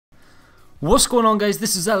What's going on, guys?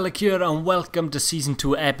 This is Alec here and welcome to Season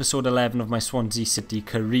 2 Episode 11 of my Swansea City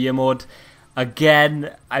career mode.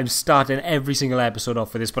 Again, I'm starting every single episode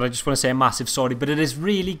off with this, but I just want to say a massive sorry, but it is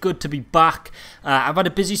really good to be back. I've had a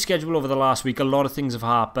busy schedule over the last week. A lot of things have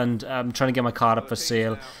happened. I'm trying to get my car up for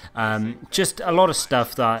sale. Just a lot of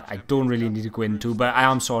stuff that I don't really need to go into, but I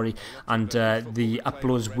am sorry, and the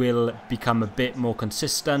uploads will become a bit more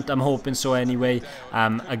consistent. I'm hoping so anyway.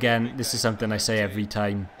 Again, this is something I say every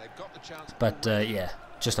time. But yeah,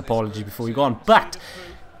 just apology before we go on. But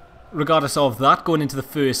regardless of that, going into the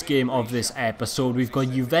first game of this episode, we've got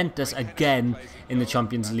Juventus again in the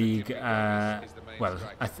Champions League. Well,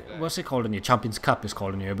 what's it called in here? Champions Cup is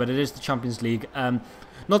called in here, but it is the Champions League.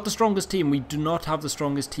 Not the strongest team. We do not have the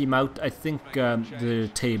strongest team out. I think the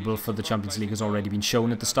table for the Champions League has already been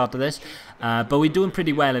shown at the start of this. But we're doing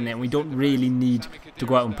pretty well in it. We don't really need to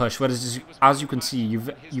go out and push. Whereas, as you can see,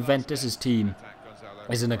 Juventus' team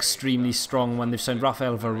is an extremely strong one. They've signed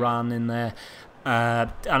Rafael Varane in there.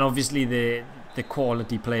 And obviously the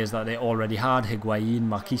quality players that they already had, Higuain,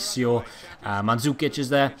 Marquisio, Mandzukic is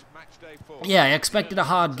there. Yeah, I expected a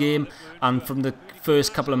hard game, and from the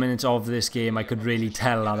first couple of minutes of this game I could really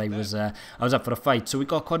tell that I was up for a fight. So we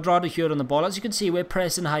got Cuadrado here on the ball. As you can see, we're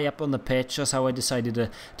pressing high up on the pitch. That's how I decided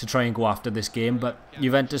to try and go after this game. But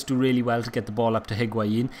Juventus do really well to get the ball up to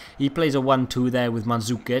Higuain. He plays a 1-2 there with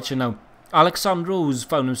Mandzukic, and now Alexandro's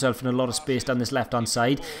found himself in a lot of space down this left-hand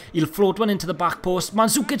side. He'll float one into the back post.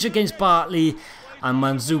 Mandzukic against Bartley. And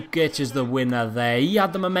Mandzukic is the winner there. He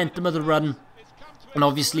had the momentum of the run. And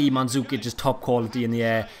obviously Mandzukic is top quality in the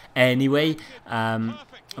air anyway.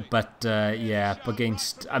 But yeah, up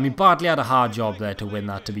against... I mean, Bartley had a hard job there to win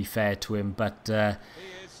that, to be fair to him. But...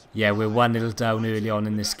 yeah, we're 1-0 down early on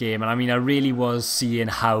in this game. And I mean, I really was seeing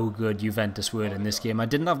how good Juventus were in this game. I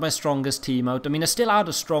didn't have my strongest team out. I mean, I still had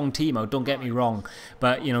a strong team out, don't get me wrong.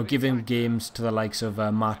 But, you know, giving games to the likes of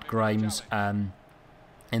Matt Grimes and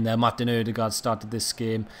Martin Odegaard started this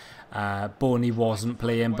game. Boney wasn't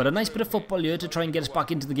playing, but a nice bit of football here to try and get us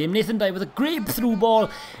back into the game. Nathan Dyer with a great through ball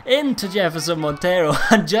into Jefferson Montero.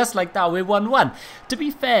 And just like that, we're 1-1. To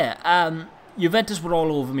be fair, Juventus were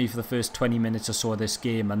all over me for the first 20 minutes or so of this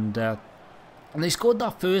game, and they scored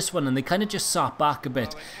that first one and they kind of just sat back a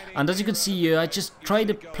bit. And as you can see here, I just tried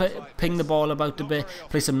to ping the ball about a bit,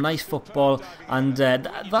 play some nice football, and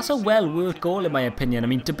that's a well-worked goal in my opinion. I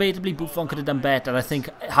mean, debatably Buffon could have done better. I think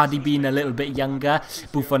had he been a little bit younger,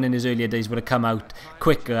 Buffon in his earlier days would have come out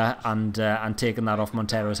quicker and taken that off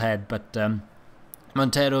Montero's head. But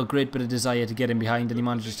Montero, a great bit of desire to get in behind, and he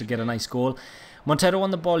manages to get a nice goal. Montero on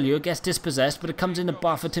the ball here, gets dispossessed, but it comes in the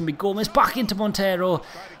bar for Timmy Gomez, back into Montero,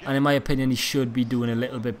 and in my opinion he should be doing a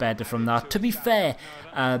little bit better from that. To be fair,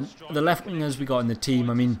 the left wingers we got in the team,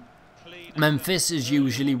 I mean, Memphis is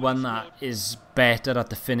usually one that is better at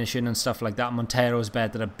the finishing and stuff like that. Montero is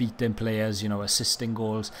better at beating players, you know, assisting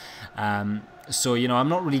goals. So, you know, I'm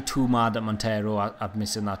not really too mad at Montero at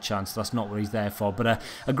missing that chance. That's not what he's there for. But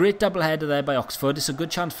a great double-header there by Oxford. It's a good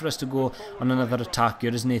chance for us to go on another attack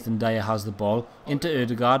here as Nathan Dyer has the ball. Into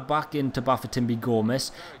Odegaard, back into Bafatimbi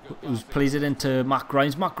Gomez, who plays it into Matt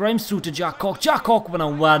Grimes. Matt Grimes through to Jack Hawk. Jack Hawk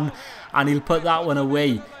 1-on-1, and he'll put that one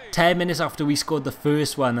away. 10 minutes after we scored the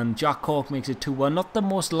first one, and Jack Hawk makes it 2-1. Not the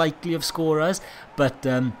most likely of scorers, but...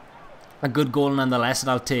 a good goal nonetheless,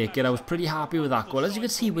 and I'll take it. I was pretty happy with that goal. As you can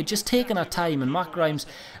see, we're just taking our time, and Matt Grimes,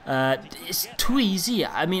 it's too easy.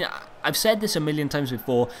 I mean, I've said this a million times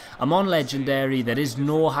before. I'm on Legendary. There is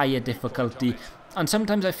no higher difficulty, and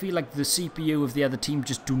sometimes I feel like the CPU of the other team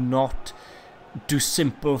just do not do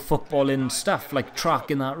simple footballing stuff, like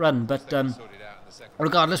tracking that run. But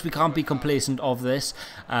regardless, we can't be complacent of this.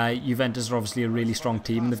 Juventus are obviously a really strong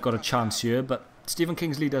team, and they've got a chance here, but Stephen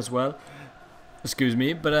Kingsley does well. Excuse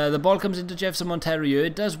me, but the ball comes into Jefferson Montero here.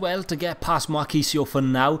 It does well to get past Marquisio for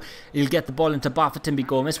now. He'll get the ball into Bafatimbi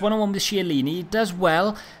Gomez. 1-on-1 with Chiellini. He does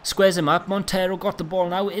well. Squares him up. Montero got the ball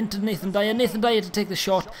now into Nathan Dyer. Nathan Dyer to take the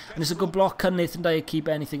shot. And it's a good block. Can Nathan Dyer keep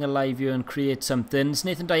anything alive here and create something? It's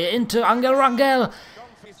Nathan Dyer into Angel Rangel.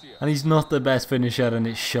 And he's not the best finisher, and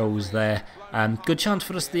it shows there. Good chance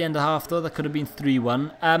for us at the end of half, though. That could have been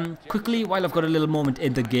 3-1. Quickly, while I've got a little moment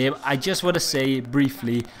in the game, I just want to say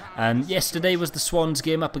briefly, yesterday was the Swans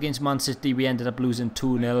game up against Man City. We ended up losing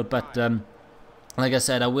 2-0, but like I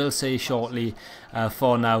said, I will say shortly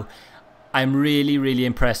for now, I'm really, really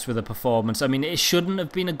impressed with the performance. I mean, it shouldn't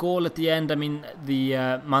have been a goal at the end. I mean,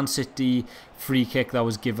 the Man City free kick that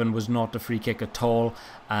was given was not a free kick at all.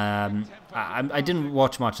 I didn't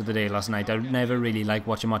watch much of the day last night. I never really like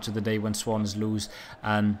watching much of the day when Swans lose.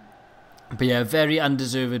 But yeah, a very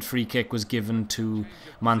undeserved free kick was given to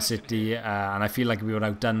Man City, and I feel like we were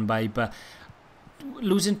outdone by. But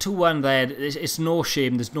losing 2-1 there, it's no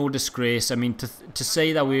shame, there's no disgrace. I mean, to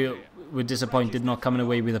say that we're disappointed not coming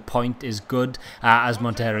away with a point is good, as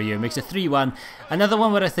Montero here makes it 3-1. Another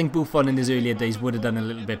one where I think Buffon in his earlier days would have done a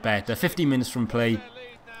little bit better. 50 minutes from play.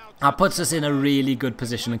 That puts us in a really good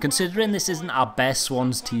position, and considering this isn't our best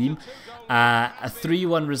Swans team, a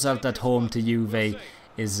 3-1 result at home to Juve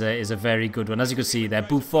is a very good one. As you can see there,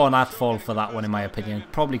 Buffon at fault for that one in my opinion.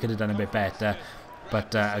 Probably could have done a bit better,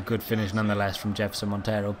 but a good finish nonetheless from Jefferson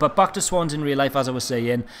Montero. But back to Swans in real life, as I was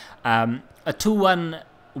saying, a 2-1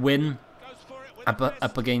 win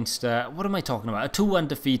up against, what am I talking about? A 2-1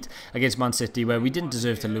 defeat against Man City where we didn't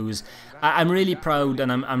deserve to lose. I'm really proud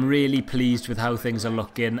and I'm really pleased with how things are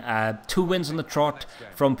looking. 2 wins on the trot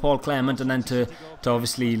from Paul Clement, and then to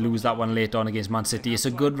obviously lose that one late on against Man City. It's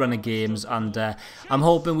a good run of games, and I'm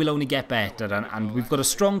hoping we'll only get better. And we've got a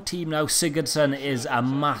strong team now. Sigurdsson is a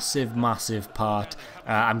massive, massive part.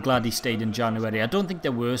 I'm glad he stayed in January. I don't think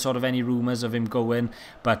there were sort of any rumours of him going,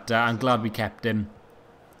 but I'm glad we kept him.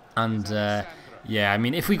 And yeah, I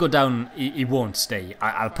mean, if we go down, he won't stay.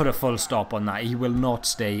 I'll put a full stop on that. He will not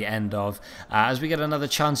stay, end of. As we get another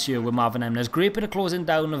chance here with Marvin Emnes. Great bit of closing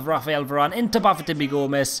down of Rafael Varane into Bafétimbi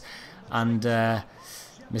Gomes. And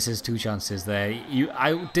misses 2 chances there.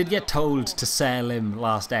 I did get told to sell him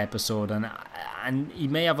last episode, and he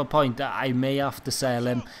may have a point. I may have to sell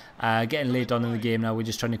him. Getting late on in the game now, we're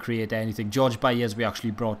just trying to create anything. George Byers we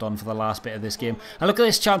actually brought on for the last bit of this game. And look at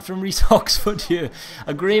this chance from Reece Oxford here.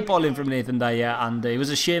 A great ball in from Nathan Dyer, and it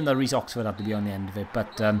was a shame that Reece Oxford had to be on the end of it.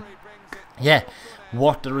 But yeah,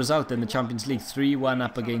 what a result in the Champions League. 3-1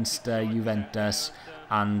 up against Juventus.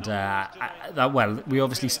 And well, we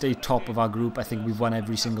obviously stayed top of our group. I think we've won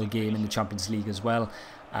every single game in the Champions League as well.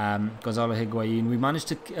 Gonzalo Higuain, we managed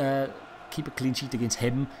to keep a clean sheet against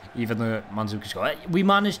him, even though Mandzukic scored. We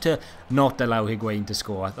managed to not allow Higuain to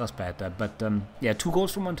score. That's better. But yeah, 2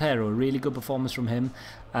 goals from Montero. A really good performance from him.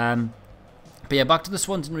 But yeah, back to the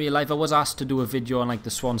Swans in real life. I was asked to do a video on like the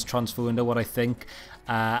Swans transfer window, what I think.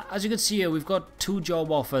 As you can see here, we've got 2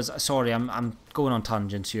 job offers. Sorry, I'm going on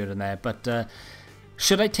tangents here and there, but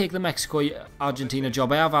should I take the Mexico-Argentina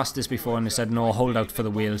job? I have asked this before and they said no, hold out for the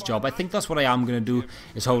Wales job. I think that's what I am going to do,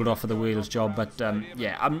 is hold off for the Wales job. But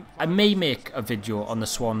yeah, I may make a video on the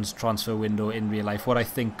Swans transfer window in real life, what I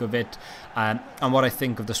think of it, and what I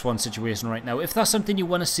think of the Swans situation right now. If that's something you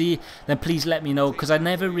want to see, then please let me know, because I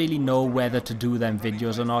never really know whether to do them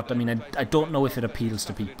videos or not. I mean, I don't know if it appeals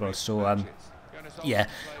to people, so yeah,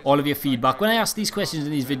 all of your feedback. When I ask these questions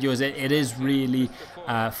in these videos, it is really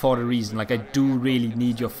for a reason. Like, I do really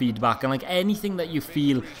need your feedback, and like anything that you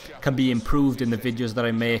feel can be improved in the videos that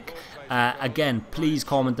I make, again, please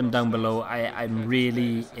comment them down below. I'm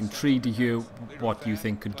really intrigued to hear what you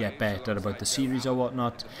think could get better about the series or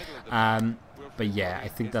whatnot. But yeah, I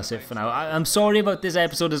think that's it for now. I'm sorry about this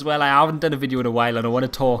episode as well. I haven't done a video in a while and I want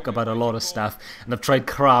to talk about a lot of stuff, and I've tried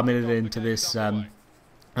cramming it into this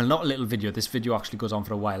well, not a little video. This video actually goes on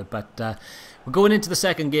for a while, but we're going into the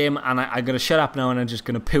second game, and I'm going to shut up now and I'm just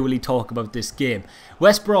going to purely talk about this game.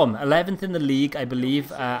 West Brom, 11th in the league, I believe,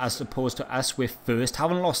 as opposed to us, we're first.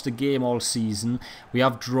 Haven't lost a game all season. We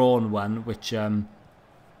have drawn one, which I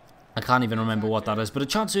can't even remember what that is, but a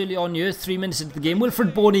chance early on here, 3 minutes into the game.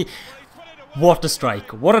 Wilfred Boney. What a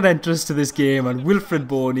strike. What an entrance to this game. And Wilfred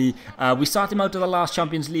Boney, we start him out of the last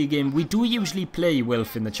Champions League game. We do usually play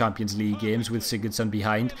Wilf in the Champions League games with Sigurdsson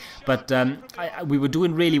behind. But we were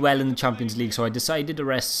doing really well in the Champions League, so I decided to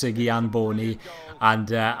rest Siggy and Boney.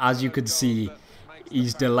 And as you can see,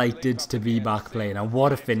 he's delighted to be back playing. And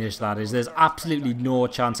what a finish that is. There's absolutely no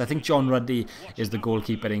chance. I think John Ruddy is the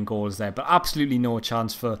goalkeeper in goals there. But absolutely no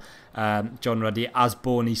chance for John Ruddy, as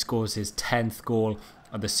Boney scores his 10th goal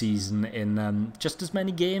of the season in just as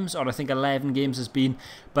many games, or I think 11 games has been.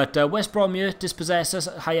 But West Brom here dispossess us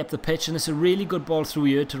high up the pitch, and it's a really good ball through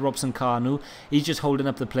here to Robson Kanu. He's just holding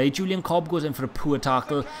up the play. Julian Cobb goes in for a poor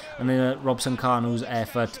tackle, and then Robson Kanu's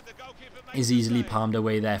effort is easily palmed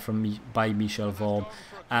away there by Michel Vorm.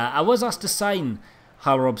 I was asked to sign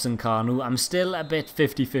Hal Robson Kanu. I'm still a bit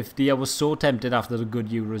 50-50. I was so tempted after the good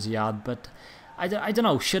Euros he had, but I don't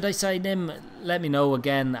know, should I sign him? Let me know.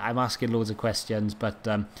 Again, I'm asking loads of questions, but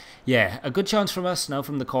yeah, a good chance from us now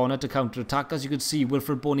from the corner to counter-attack. As you can see,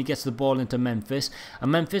 Wilfred Boney gets the ball into Memphis,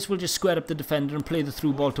 and Memphis will just square up the defender and play the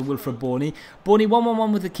through ball to Wilfred Boney. Boney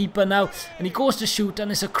 1-1-1 with the keeper now, and he goes to shoot,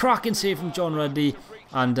 and it's a cracking save from John Ruddy.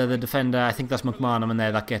 And the defender, I think that's McManaman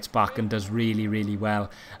there, that gets back and does really, really well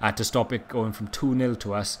to stop it going from 2-0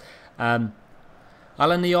 to us.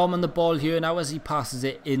 Alan Neom on the ball here now as he passes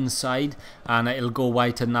it inside, and it'll go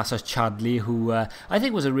wide to Nasser Chadli, who I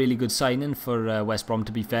think was a really good signing for West Brom,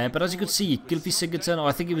 to be fair. But as you could see, Gylfi Sigurdsson, or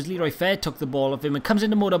I think it was Leroy Fair, took the ball off him and comes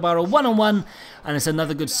into Mo Barrow one-on-one, and it's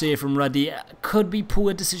another good save from Ruddy. Could be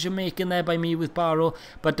poor decision making there by me with Barrow,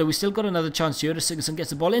 but we still got another chance here as Sigurdsson gets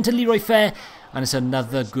the ball into Leroy Fair, and it's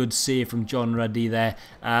another good save from John Ruddy there.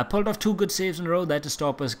 Pulled off 2 good saves in a row there to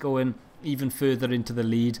stop us going even further into the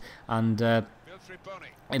lead, and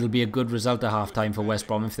it'll be a good result at half-time for West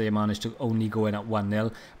Brom if they manage to only go in at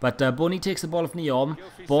 1-0. But Boney takes the ball off Neom,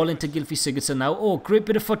 ball into Gylfi Sigurdsson now. Oh, great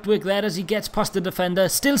bit of footwork there as he gets past the defender.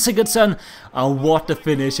 Still Sigurdsson, and what a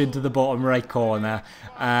finish into the bottom right corner.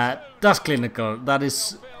 That's clinical. That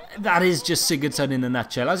is just Sigurdsson in a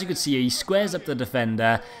nutshell. As you can see, he squares up the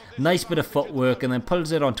defender, nice bit of footwork, and then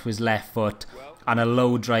pulls it onto his left foot, and a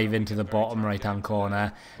low drive into the bottom right-hand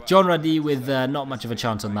corner. John Ruddy with not much of a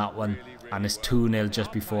chance on that one, and it's 2-0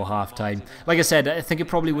 just before half-time. Like I said, I think it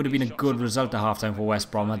probably would have been a good result at half-time for West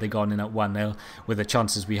Brom had they gone in at 1-0 with the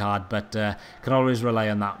chances we had, but can always rely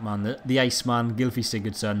on that man, the Iceman, Gylfi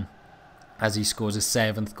Sigurdsson, as he scores his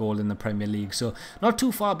 7th goal in the Premier League. So not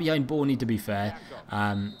too far behind Boney, to be fair.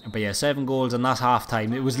 But yeah, 7 goals, and that's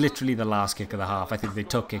half-time. It was literally the last kick of the half. I think they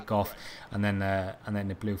took kick off, and then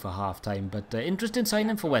it blew for half-time. But interesting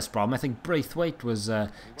signing for West Brom. I think Braithwaite was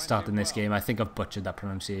starting this game. I think I've butchered that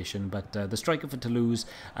pronunciation, but the striker for Toulouse.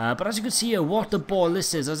 But as you can see here, what a ball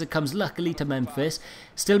this is as it comes luckily to Memphis.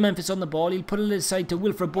 Still Memphis on the ball. He'll put it aside to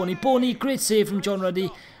Wilfred Boney. Boney, great save from John Ruddy.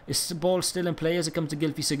 His ball still in play as it comes to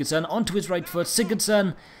Gylfi Sigurdsson. Onto his right foot,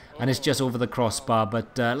 Sigurdsson, and it's just over the crossbar.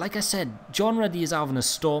 But like I said, John Ruddy is having a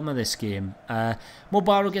storm of this game. Mo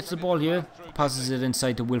Barrow gets the ball here, passes it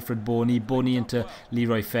inside to Wilfred Boney. Boney into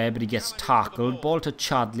Leroy Fair, but he gets tackled. Ball to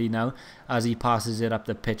Chadli now as he passes it up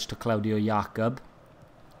the pitch to Claudio Jacob.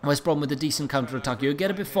 West Brom with a decent counter-attack here. Get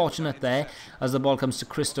a bit fortunate there as the ball comes to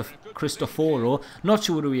Cristoforo. Not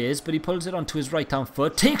sure who he is, but he pulls it onto his right-hand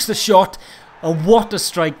foot. Takes the shot. And what a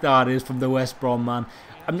strike that is from the West Brom man.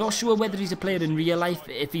 I'm not sure whether he's a player in real life,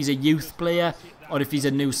 if he's a youth player, or if he's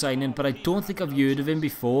a new signing, but I don't think I've heard of him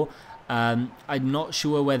before. I'm not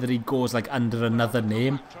sure whether he goes like under another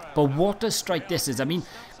name, but what a strike this is. I mean,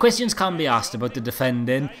 questions can be asked about the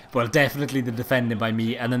defending, well, definitely the defending by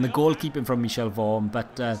me, and then the goalkeeping from Michel Vorm,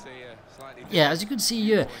 but yeah, as you can see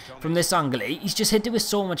here from this angle, he's just hit it with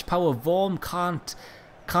so much power. Vorm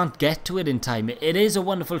can't get to it in time. It is a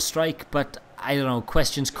wonderful strike, but I don't know,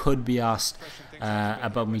 questions could be asked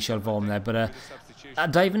about Michel Vorm there, but a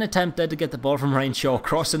diving attempt there to get the ball from Ryan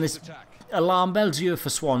Shawcross, and this alarm bells here for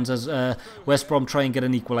Swans as West Brom try and get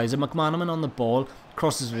an equaliser. McManaman on the ball,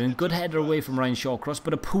 crosses it in, good header away from Ryan Shawcross,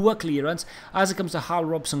 but a poor clearance as it comes to Hal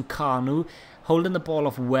Robson-Kanu, holding the ball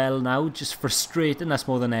off well now, just frustrating, that's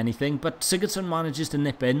more than anything, but Sigurdsson manages to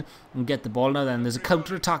nip in and get the ball. Now then, there's a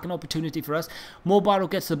counter-attacking opportunity for us. Mo Barrow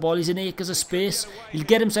gets the ball, he's in acres of space, he'll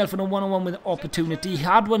get himself in a one-on-one with opportunity. He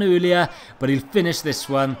had one earlier, but he'll finish this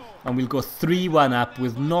one, and we'll go 3-1 up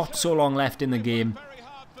with not so long left in the game.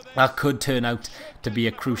 That could turn out to be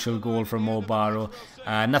a crucial goal from Mo Barrow.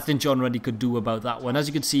 Nothing John Ruddy could do about that one. As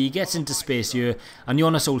you can see, he gets into space here, and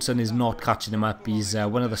Jonas Olsson is not catching him up. He's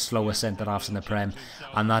one of the slowest centre-halves in the Prem,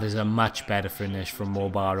 and that is a much better finish from Mo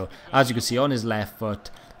Barrow. As you can see, on his left foot.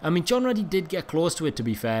 I mean, John Ruddy did get close to it, to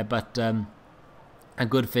be fair, but a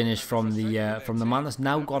good finish from the man that's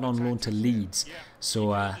now gone on loan to Leeds.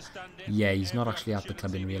 So, yeah, he's not actually at the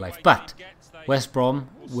club in real life. But West Brom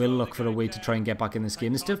will look for a way to try and get back in this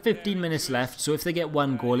game. There's still 15 minutes left, so if they get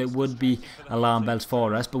one goal, it would be alarm bells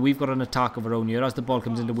for us. But we've got an attack of our own here as the ball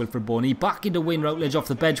comes into Wilfred Boney. Back into Wayne Routledge off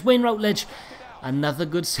the bench. Wayne Routledge, another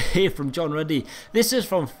good save from John Ruddy. This is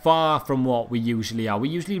from far from what we usually are.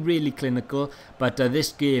 We're usually really clinical, but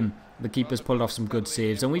this game, the keeper's pulled off some good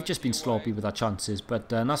saves, and we've just been sloppy with our chances. But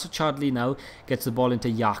Nasser Chadli now gets the ball into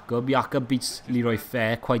Jacob. Jacob beats Leroy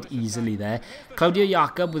Fair quite easily there. Claudio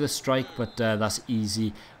Jacob with a strike, but that's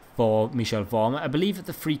easy for Michel Vorm. I believe that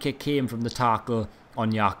the free kick came from the tackle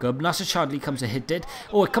on Jacob. Nasser Chadli comes to hit it.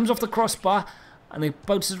 Oh, it comes off the crossbar, and it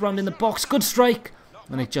bounces around in the box. Good strike!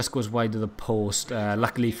 And it just goes wide of the post,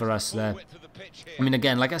 luckily for us there. I mean,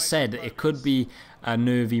 again, like I said, it could be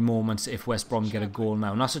nervy moments if West Brom get a goal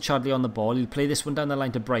now. Nasser Chadli on the ball. He'll play this one down the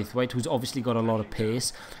line to Braithwaite, who's obviously got a lot of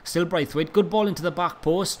pace. Still Braithwaite. Good ball into the back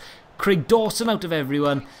post. Craig Dawson out of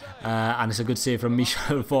everyone, and it's a good save from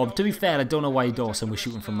Michel Vorm. To be fair, I don't know why Dawson was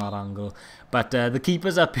shooting from that angle, but the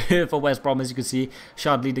keeper's up here for West Brom, as you can see.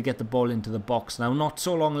 Chadli to get the ball into the box now. Not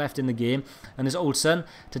so long left in the game, and it's Olsen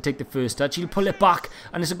to take the first touch. He'll pull it back,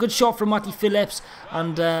 and it's a good shot from Matty Phillips,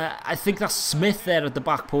 and I think that's Smith there at the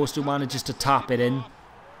back post who manages to tap it in.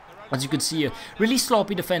 As you can see, really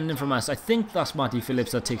sloppy defending from us. I think that's Matty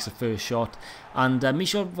Phillips that takes the first shot, and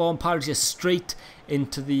Michel Vaughan parries it straight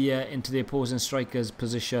into the opposing striker's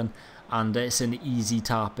position, and it's an easy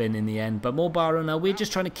tap in the end. But Mo Barrow now, we're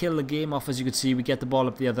just trying to kill the game off. As you can see, we get the ball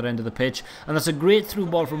up the other end of the pitch, and that's a great through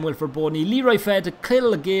ball from Wilfred Boney. Leroy Fair to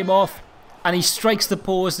kill the game off, and he strikes the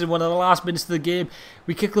post in one of the last minutes of the game.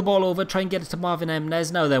 We kick the ball over, try and get it to Marvin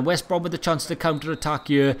Emnes. Now then, West Brom with the chance to counter-attack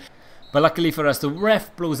here. But luckily for us, the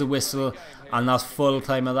ref blows the whistle, and that's full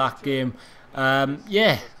time of that game.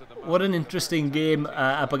 Yeah, what an interesting game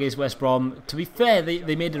up against West Brom. To be fair,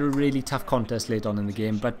 they made it a really tough contest late on in the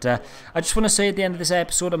game. But I just want to say at the end of this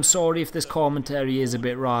episode, I'm sorry if this commentary is a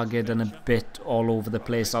bit ragged and a bit all over the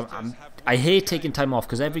place. I hate taking time off,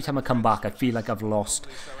 because every time I come back I feel like I've lost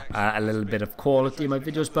a little bit of quality in my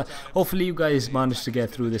videos, but hopefully you guys managed to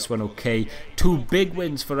get through this one okay. 2 big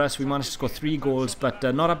wins for us. We managed to score 3 goals, but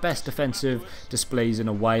not our best defensive displays in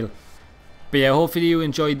a while. But yeah, hopefully you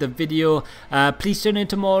enjoyed the video. Please tune in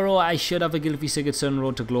tomorrow. I should have a Gylfi Sigurdsson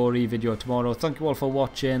Road to Glory video tomorrow. Thank you all for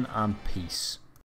watching, and peace.